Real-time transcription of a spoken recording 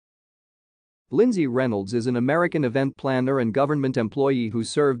Lindsay Reynolds is an American event planner and government employee who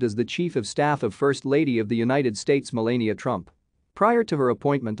served as the Chief of Staff of First Lady of the United States Melania Trump. Prior to her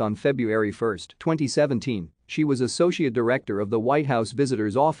appointment on February 1, 2017, she was Associate Director of the White House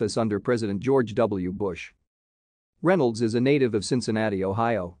Visitors Office under President George W. Bush. Reynolds is a native of Cincinnati,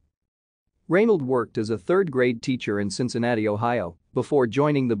 Ohio. Reynolds worked as a third-grade teacher in Cincinnati, Ohio, before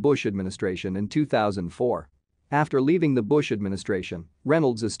joining the Bush administration in 2004. After leaving the Bush administration,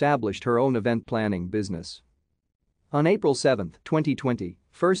 Reynolds established her own event planning business. On April 7, 2020,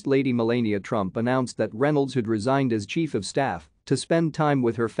 First Lady Melania Trump announced that Reynolds had resigned as Chief of Staff to spend time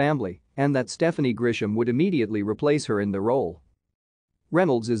with her family and that Stephanie Grisham would immediately replace her in the role.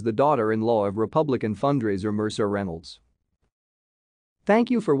 Reynolds is the daughter-in-law of Republican fundraiser Mercer Reynolds. Thank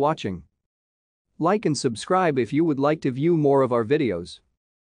you for watching. Like and subscribe if you would like to view more of our videos.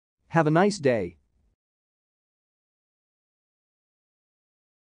 Have a nice day.